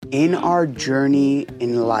In our journey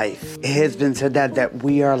in life, it has been said that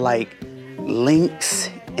we are like links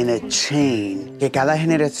in a chain. Que cada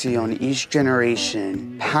generación, each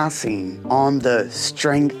generation, passing on the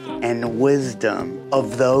strength and wisdom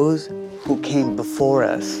of those who came before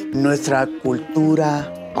us. Nuestra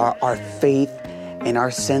cultura, our faith, and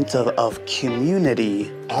our sense of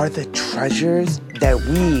community are the treasures that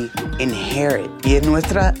we inherit. Y es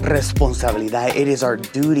nuestra responsabilidad. It is our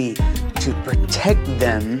duty to protect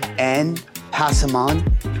them and pass them on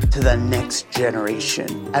to the next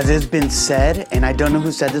generation. As it's been said, and I don't know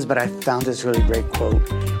who said this, but I found this really great quote,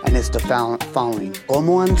 and it's the following.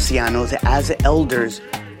 Como ancianos, as elders,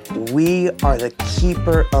 we are the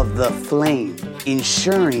keeper of the flame,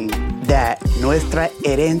 ensuring that nuestra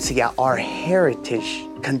herencia, our heritage,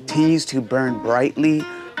 continues to burn brightly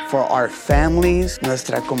for our families,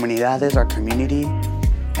 nuestra comunidades, our community,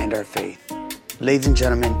 and our faith. Ladies and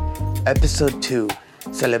gentlemen, episode 2,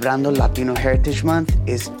 Celebrando Latino Heritage Month,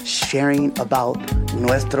 is sharing about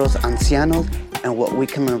nuestros ancianos and what we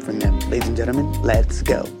can learn from them. Ladies and gentlemen, let's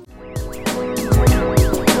go.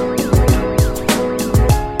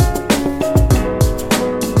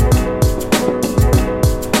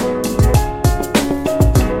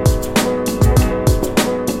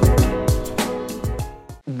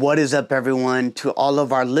 What is up, everyone? To all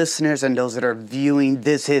of our listeners and those that are viewing,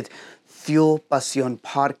 this is Fuel Pasión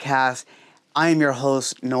Podcast. I am your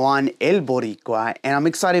host, Noan El Boricua, and I'm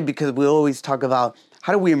excited because we always talk about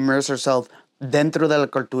how do we immerse ourselves dentro de la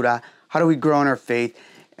cultura, how do we grow in our faith,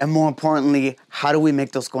 and more importantly, how do we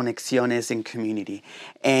make those conexiones in community.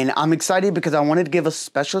 And I'm excited because I wanted to give a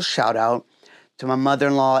special shout out to my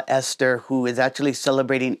mother-in-law, Esther, who is actually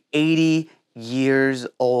celebrating 80 years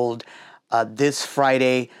old this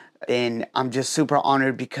Friday. And I'm just super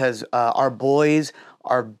honored because our boys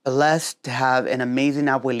are blessed to have an amazing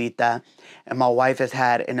abuelita, and my wife has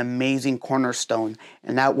had an amazing cornerstone.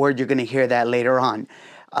 And that word, you're going to hear that later on.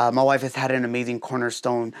 My wife has had an amazing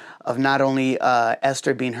cornerstone of not only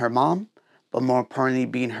Esther being her mom, but more importantly,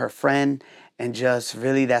 being her friend and just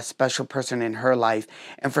really that special person in her life.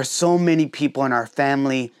 And for so many people in our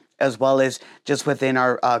family, as well as just within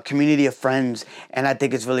our community of friends. And I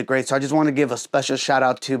think it's really great. So I just want to give a special shout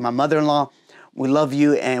out to my mother-in-law. We love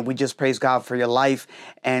you, and we just praise God for your life.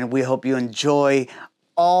 And we hope you enjoy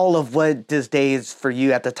all of what this day is for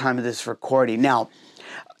you at the time of this recording. Now,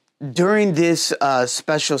 during this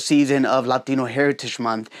special season of Latino Heritage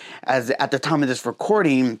Month, as at the time of this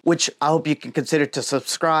recording, which I hope you can consider to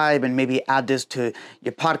subscribe and maybe add this to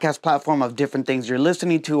your podcast platform of different things you're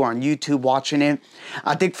listening to or on YouTube watching it.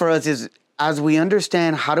 I think for us is, as we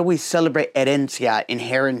understand, how do we celebrate herencia,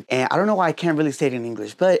 inherent, and I don't know why I can't really say it in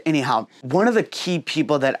English, but anyhow, one of the key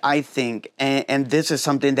people that I think, and this is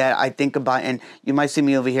something that I think about, and you might see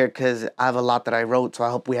me over here because I have a lot that I wrote, so I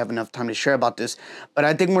hope we have enough time to share about this, but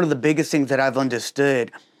I think one of the biggest things that I've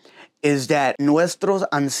understood is that nuestros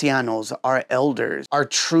ancianos, our elders, are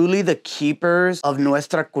truly the keepers of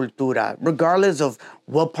nuestra cultura, regardless of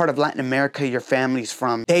what part of Latin America your family's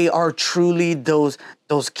from. They are truly those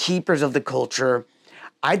keepers of the culture.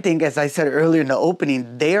 I think, as I said earlier in the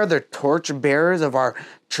opening, they are the torch bearers of our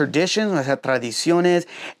traditions, nuestras tradiciones.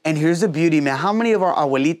 And here's the beauty, man. How many of our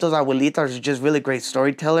abuelitas are just really great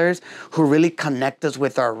storytellers who really connect us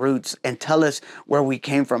with our roots and tell us where we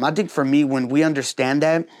came from? I think for me, when we understand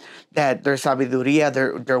that their sabiduría,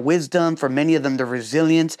 their wisdom, for many of them, their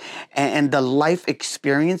resilience and the life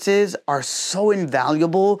experiences are so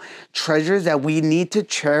invaluable treasures that we need to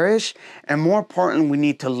cherish, and more important, we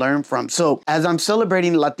need to learn from. So as I'm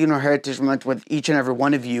celebrating Latino Heritage Month with each and every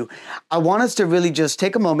one of you, I want us to really just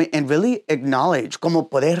take a moment and really acknowledge, como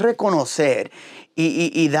poder reconocer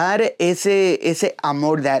y dar ese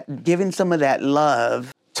amor, that giving some of that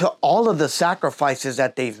love to all of the sacrifices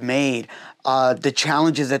that they've made, the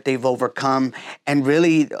challenges that they've overcome, and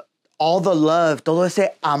really all the love, todo ese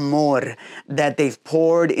amor that they've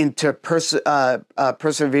poured into preserving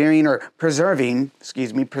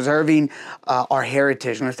our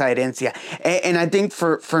heritage, nuestra herencia. And I think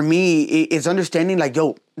for me, it's understanding like,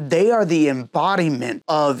 they are the embodiment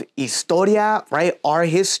of historia, right? Our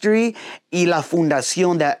history, y la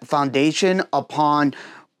fundación, that foundation upon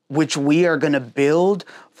which we are going to build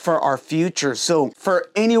for our future. So for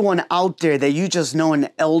anyone out there that you just know, an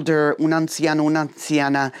elder, un anciano, una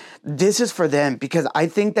anciana, this is for them, because I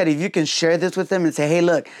think that if you can share this with them and say, hey,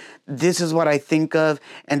 look, this is what I think of,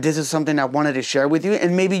 and this is something I wanted to share with you,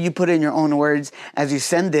 and maybe you put it in your own words as you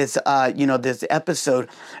send this, this episode.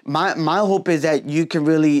 My hope is that you can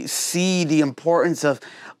really see the importance of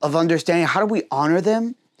understanding, how do we honor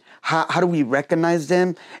them? How do we recognize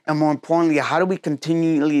them? And more importantly, how do we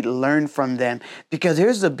continually learn from them? Because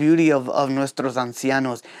here's the beauty of nuestros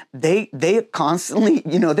ancianos. They constantly,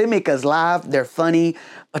 they make us laugh. They're funny,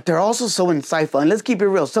 but they're also so insightful. And let's keep it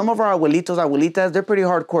real. Some of our abuelitos, abuelitas, they're pretty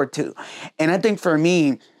hardcore too. And I think for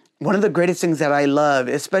me, one of the greatest things that I love,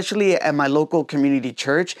 especially at my local community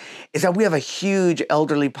church, is that we have a huge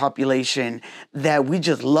elderly population that we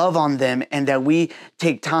just love on them, and that we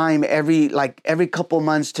take time every couple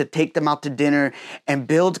months to take them out to dinner and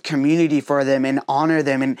build community for them and honor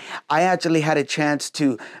them. And I actually had a chance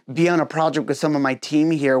to be on a project with some of my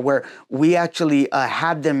team here where we actually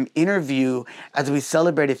had them interview as we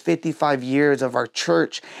celebrated 55 years of our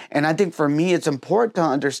church. And I think for me, it's important to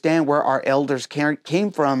understand where our elders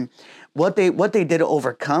came from, what they did to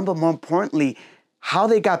overcome, but more importantly, how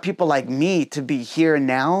they got people like me to be here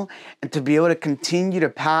now and to be able to continue to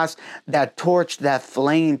pass that torch, that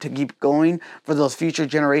flame, to keep going for those future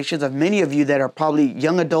generations of many of you that are probably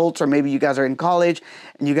young adults, or maybe you guys are in college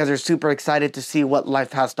and you guys are super excited to see what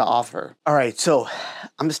life has to offer. All right, so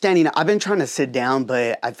I'm standing up. I've been trying to sit down,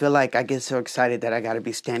 but I feel like I get so excited that I got to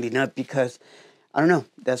be standing up because I don't know.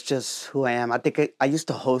 That's just who I am. I think I used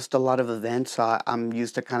to host a lot of events, so I'm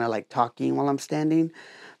used to kind of like talking while I'm standing.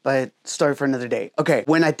 But story for another day. Okay,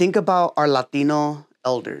 when I think about our Latino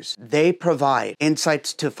elders, they provide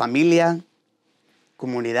insights to familia,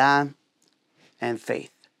 comunidad, and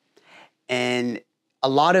faith. And a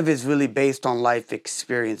lot of it is really based on life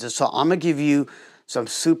experiences. So I'm going to give you some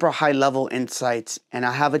super high level insights, and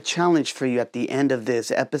I have a challenge for you at the end of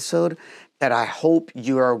this episode that I hope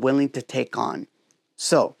you are willing to take on.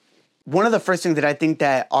 So, one of the first things that I think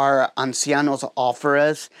that our ancianos offer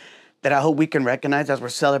us that I hope we can recognize as we're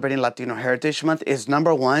celebrating Latino Heritage Month is,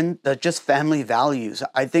 number one, the just family values.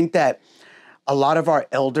 I think that a lot of our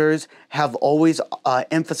elders have always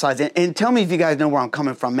emphasized, and tell me if you guys know where I'm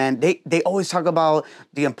coming from, man. They always talk about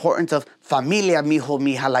the importance of familia, mijo,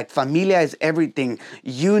 mija. Like, familia is everything.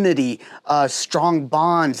 Unity, strong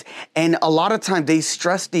bonds. And a lot of times they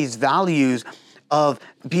stress these values of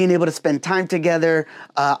being able to spend time together,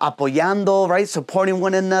 apoyando, right? Supporting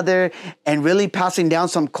one another, and really passing down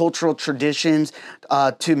some cultural traditions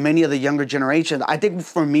to many of the younger generations. I think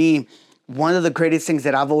for me, one of the greatest things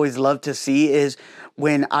that I've always loved to see is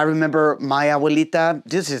when I remember my abuelita,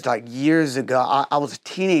 this is like years ago, I was a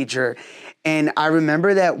teenager, and I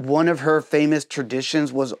remember that one of her famous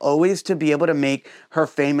traditions was always to be able to make her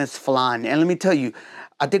famous flan. And let me tell you,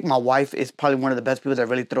 I think my wife is probably one of the best people that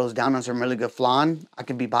really throws down on some really good flan. I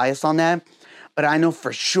could be biased on that. But I know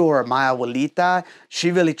for sure my abuelita,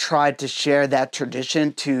 she really tried to share that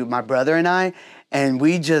tradition to my brother and I. And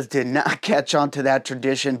we just did not catch on to that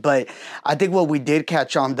tradition. But I think what we did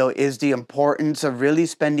catch on, though, is the importance of really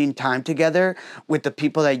spending time together with the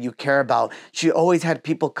people that you care about. She always had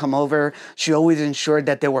people come over. She always ensured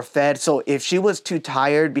that they were fed. So if she was too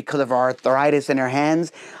tired because of arthritis in her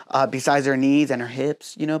hands, besides her knees and her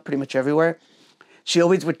hips, pretty much everywhere, she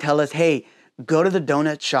always would tell us, hey, go to the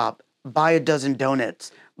donut shop, buy a dozen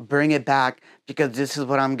donuts, bring it back, because this is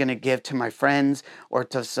what I'm going to give to my friends or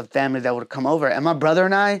to some family that would come over. And my brother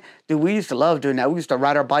and I, dude, we used to love doing that. We used to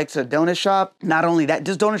ride our bikes to the donut shop. Not only that,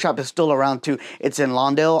 this donut shop is still around too. It's in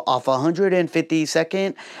Lawndale off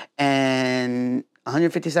 152nd and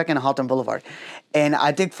 152nd and Halton Boulevard. And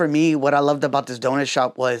I think for me, what I loved about this donut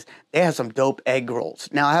shop was they had some dope egg rolls.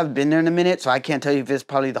 Now, I haven't been there in a minute, so I can't tell you if it's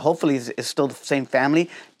probably hopefully it's still the same family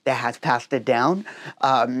that has passed it down.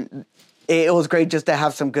 It was great just to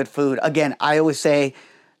have some good food. Again, I always say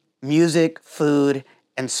music, food,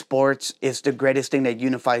 and sports is the greatest thing that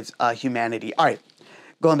unifies humanity. All right,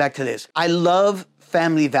 going back to this. I love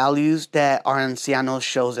family values that our ancianos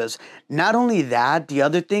shows us. Not only that, the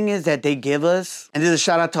other thing is that they give us, and this is a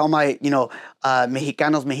shout out to all my,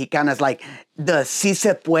 Mexicanos, Mexicanas, like the si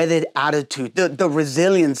se puede attitude, the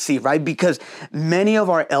resiliency, right? Because many of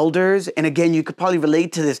our elders, and again, you could probably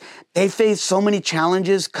relate to this, they face so many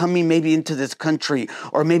challenges coming maybe into this country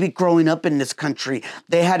or maybe growing up in this country.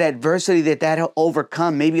 They had adversity that they had to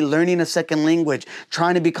overcome, maybe learning a second language,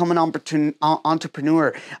 trying to become an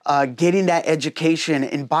entrepreneur, getting that education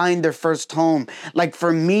and buying their first home. Like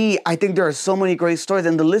for me, I think there are so many great stories,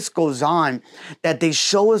 and the list goes on, that they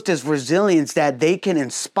show us this resilience, that they can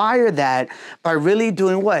inspire that by really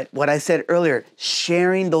doing what? What I said earlier,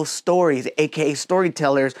 sharing those stories, aka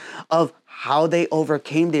storytellers, of how they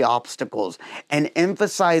overcame the obstacles and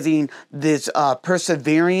emphasizing this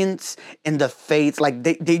perseverance in the face. Like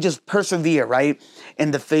they just persevere, right?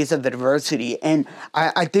 In the face of adversity. And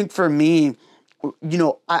I think for me,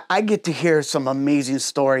 I get to hear some amazing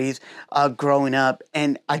stories growing up.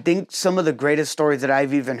 And I think some of the greatest stories that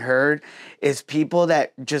I've even heard is people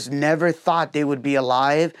that just never thought they would be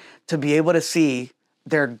alive to be able to see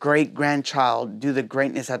their great grandchild do the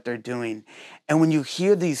greatness that they're doing. And when you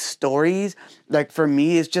hear these stories, like for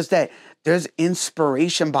me, it's just that there's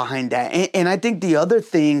inspiration behind that. And I think the other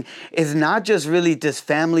thing is not just really this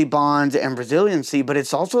family bonds and resiliency, but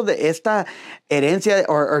it's also the esta herencia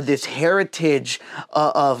or this heritage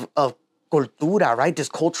of cultura, right? This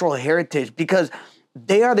cultural heritage, because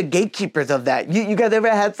they are the gatekeepers of that. You guys ever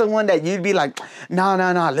had someone that you'd be like, no,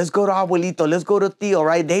 let's go to abuelito, let's go to tío,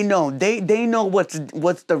 right? They know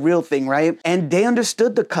what's the real thing, right? And they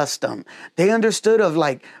understood the custom. They understood of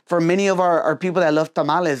like, for many of our people that love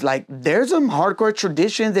tamales, like there's some hardcore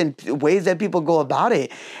traditions and ways that people go about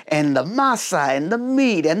it. And the masa and the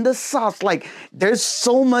meat and the sauce, like there's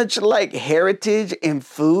so much like heritage and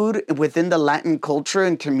food within the Latin culture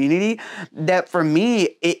and community that for me,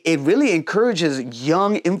 it really encourages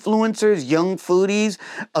young influencers, young foodies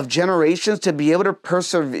of generations to be able to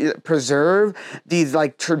preserve these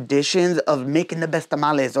like traditions of making the best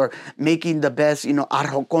tamales or making the best,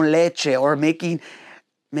 arroz con leche or making,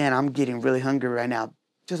 man, I'm getting really hungry right now.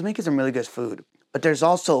 Just making some really good food. But there's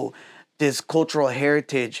also this cultural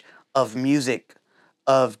heritage of music,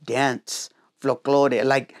 of dance, folklore.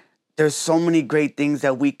 Like there's so many great things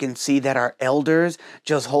that we can see that our elders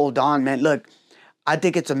just hold on, man. Look, I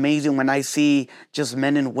think it's amazing when I see just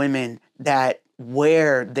men and women that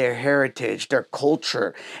wear their heritage, their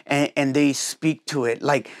culture, and they speak to it.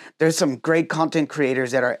 Like there's some great content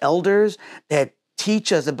creators that are elders that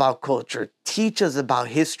teach us about culture, teach us about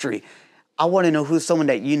history. I want to know who's someone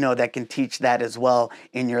that you know that can teach that as well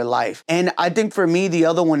in your life. And I think for me, the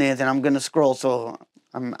other one is, and I'm going to scroll, so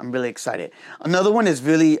I'm really excited. Another one is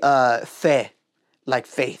really fe, like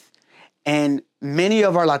faith. And many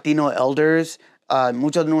of our Latino elders,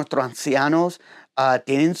 muchos de nuestros ancianos,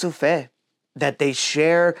 tienen su fe, that they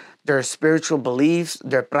share their spiritual beliefs,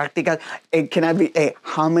 their prácticas.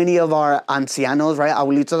 How many of our ancianos, right,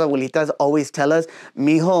 abuelitos, abuelitas always tell us,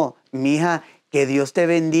 mijo, mija, que Dios te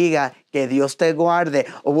bendiga, que Dios te guarde.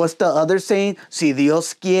 Or what's the other saying? Si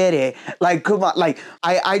Dios quiere. Like, come on. Like,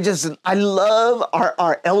 I love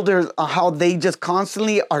our elders, how they just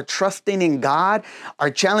constantly are trusting in God, are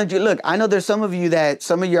challenging. Look, I know there's some of you that,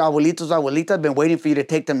 some of your abuelitos, abuelitas have been waiting for you to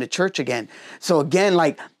take them to church again. So again,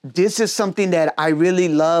 like, this is something that I really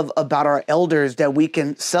love about our elders that we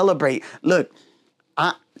can celebrate. Look,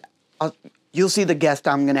 you'll see the guest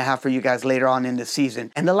I'm going to have for you guys later on in the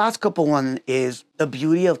season. And the last couple one is the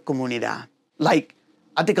beauty of comunidad. Like,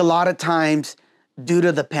 I think a lot of times due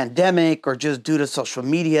to the pandemic or just due to social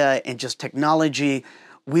media and just technology,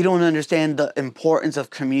 we don't understand the importance of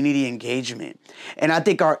community engagement. And I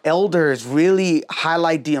think our elders really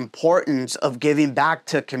highlight the importance of giving back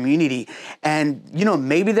to community. And,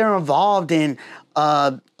 maybe they're involved in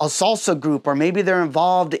a salsa group, or maybe they're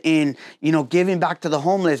involved in, giving back to the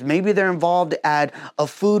homeless. Maybe they're involved at a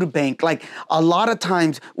food bank. Like a lot of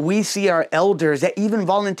times we see our elders that even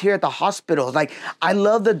volunteer at the hospitals. Like I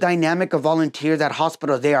love the dynamic of volunteers at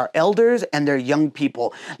hospitals. They are elders and they're young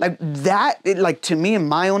people. Like that, to me, in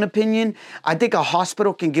my own opinion, I think a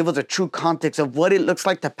hospital can give us a true context of what it looks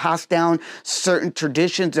like to pass down certain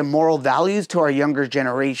traditions and moral values to our younger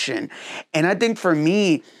generation. And I think for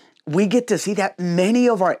me, we get to see that many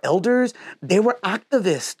of our elders, they were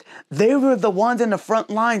activists. They were the ones in the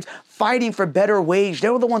front lines fighting for better wage. They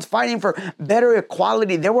were the ones fighting for better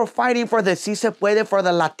equality. They were fighting for the si se puede for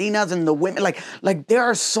the Latinas and the women. Like there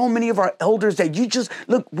are so many of our elders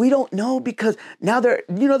that we don't know because now they're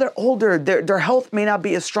older. Their health may not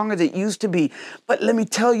be as strong as it used to be. But let me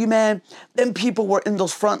tell you, man, them people were in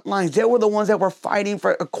those front lines. They were the ones that were fighting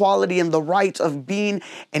for equality and the rights of being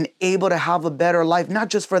and able to have a better life, not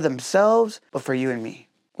just for themselves, but for you and me.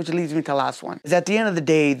 Which leads me to the last one. Is at the end of the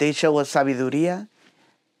day, they show us sabiduría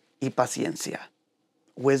y paciencia,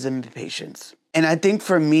 wisdom and patience. And I think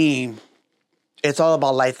for me, it's all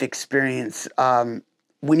about life experience.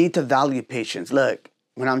 We need to value patience. Look,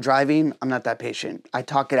 when I'm driving, I'm not that patient. I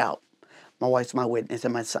talk it out. My wife's my witness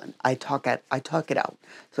and my son. I talk it out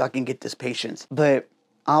so I can get this patience. But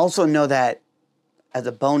I also know that as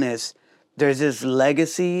a bonus, there's this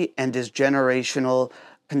legacy and this generational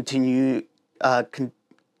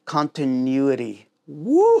continuity.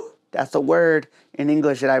 Woo! That's a word in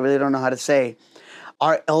English that I really don't know how to say.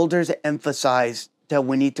 Our elders emphasize that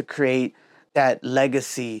we need to create that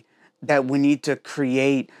legacy, that we need to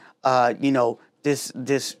create, this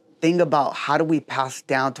thing about how do we pass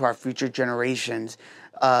down to our future generations,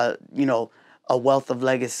 a a wealth of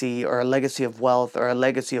legacy, or a legacy of wealth, or a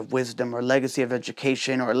legacy of wisdom, or a legacy of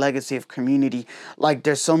education, or a legacy of community. Like,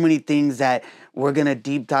 there's so many things that we're going to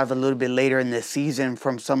deep dive a little bit later in this season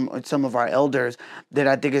from some of our elders that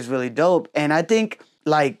I think is really dope. And I think,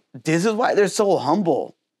 like, this is why they're so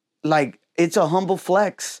humble. Like, it's a humble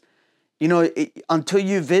flex. You know, until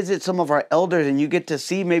you visit some of our elders and you get to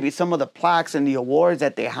see maybe some of the plaques and the awards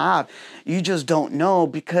that they have, you just don't know,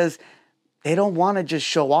 because they don't want to just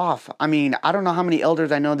show off. I mean, I don't know how many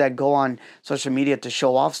elders I know that go on social media to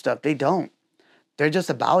show off stuff. They don't. They're just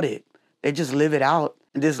about it. They just live it out.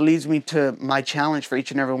 And this leads me to my challenge for each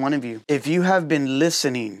and every one of you. If you have been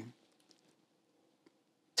listening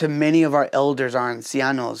to many of our elders, our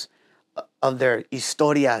ancianos, of their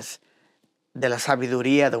historias, de la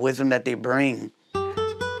sabiduría, the wisdom that they bring,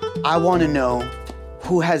 I want to know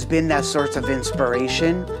who has been that source of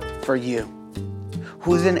inspiration for you.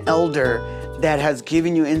 Who's an elder that has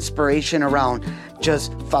given you inspiration around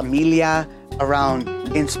just familia, around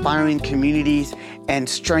inspiring communities and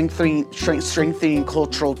strengthening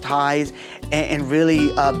cultural ties, and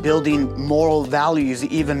really building moral values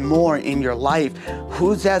even more in your life?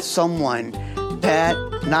 Who's that someone that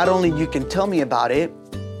not only you can tell me about it,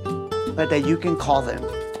 but that you can call them?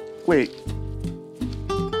 Wait,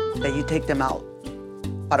 that you take them out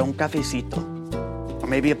para un cafecito, or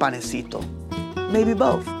maybe a panecito, maybe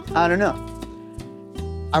both. I don't know.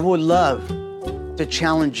 I would love to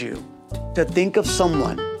challenge you to think of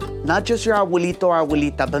someone, not just your abuelito or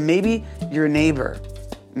abuelita, but maybe your neighbor,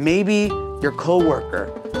 maybe your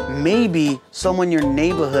coworker, maybe someone in your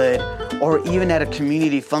neighborhood, or even at a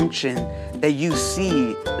community function that you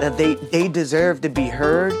see that they deserve to be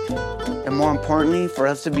heard. And more importantly, for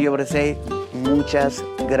us to be able to say, muchas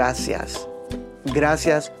gracias.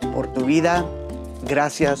 Gracias por tu vida.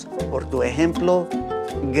 Gracias por tu ejemplo.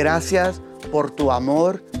 Gracias por tu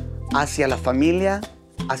amor hacia la familia,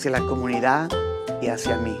 hacia la comunidad, y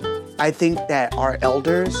hacia mí. I think that our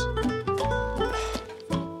elders,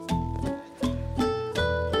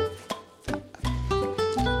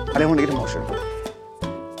 I don't want to get emotional.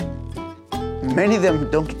 Many of them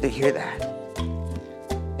don't get to hear that.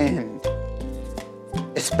 And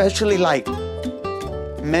especially like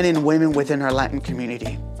men and women within our Latin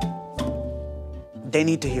community, they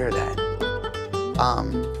need to hear that.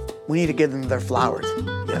 We need to give them their flowers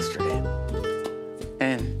yesterday.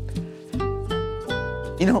 And,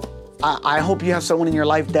 you know, I hope you have someone in your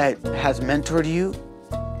life that has mentored you.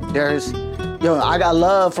 I got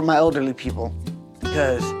love for my elderly people,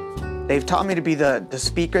 because they've taught me to be the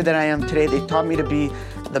speaker that I am today. They've taught me to be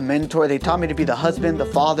the mentor. They taught me to be the husband, the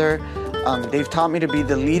father. They've taught me to be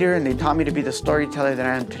the leader, and they taught me to be the storyteller that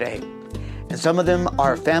I am today. And some of them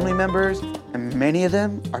are family members, and many of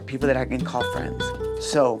them are people that I can call friends.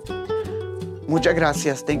 So, muchas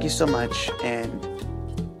gracias. Thank you so much. And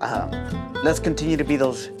let's continue to be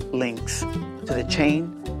those links to the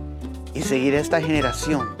chain y seguir esta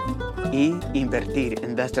generación y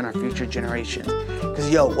invest in our future generations. Because,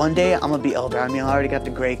 one day I'm going to be elder. I mean, I already got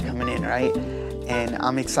the grade coming in, right? And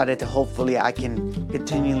I'm excited to hopefully I can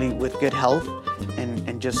continually, with good health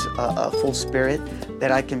and just a full spirit,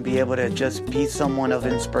 that I can be able to just be someone of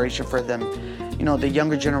inspiration for them, the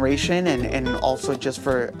younger generation, and also just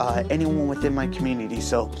for anyone within my community.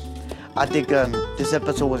 So I think this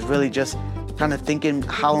episode was really just kind of thinking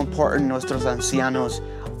how important nuestros ancianos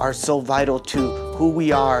are so vital to who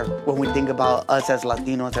we are when we think about us as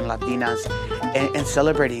Latinos and Latinas, and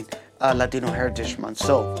celebrating Latino Heritage Month.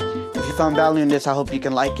 So if you found value in this, I hope you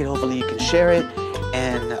can like it. Hopefully you can share it.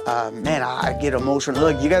 And man, I get emotional.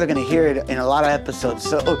 Look, you guys are going to hear it in a lot of episodes.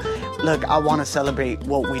 So look, I want to celebrate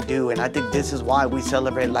what we do. And I think this is why we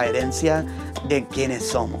celebrate la herencia de quienes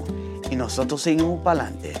somos. Y nosotros seguimos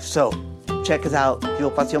pa'lante. So check us out,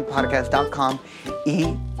 fuelpasionpodcast.com,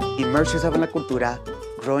 y immerse yourself in la cultura,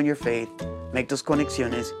 grow in your faith, make those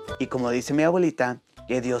conexiones. Y como dice mi abuelita,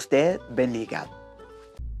 que Dios te bendiga.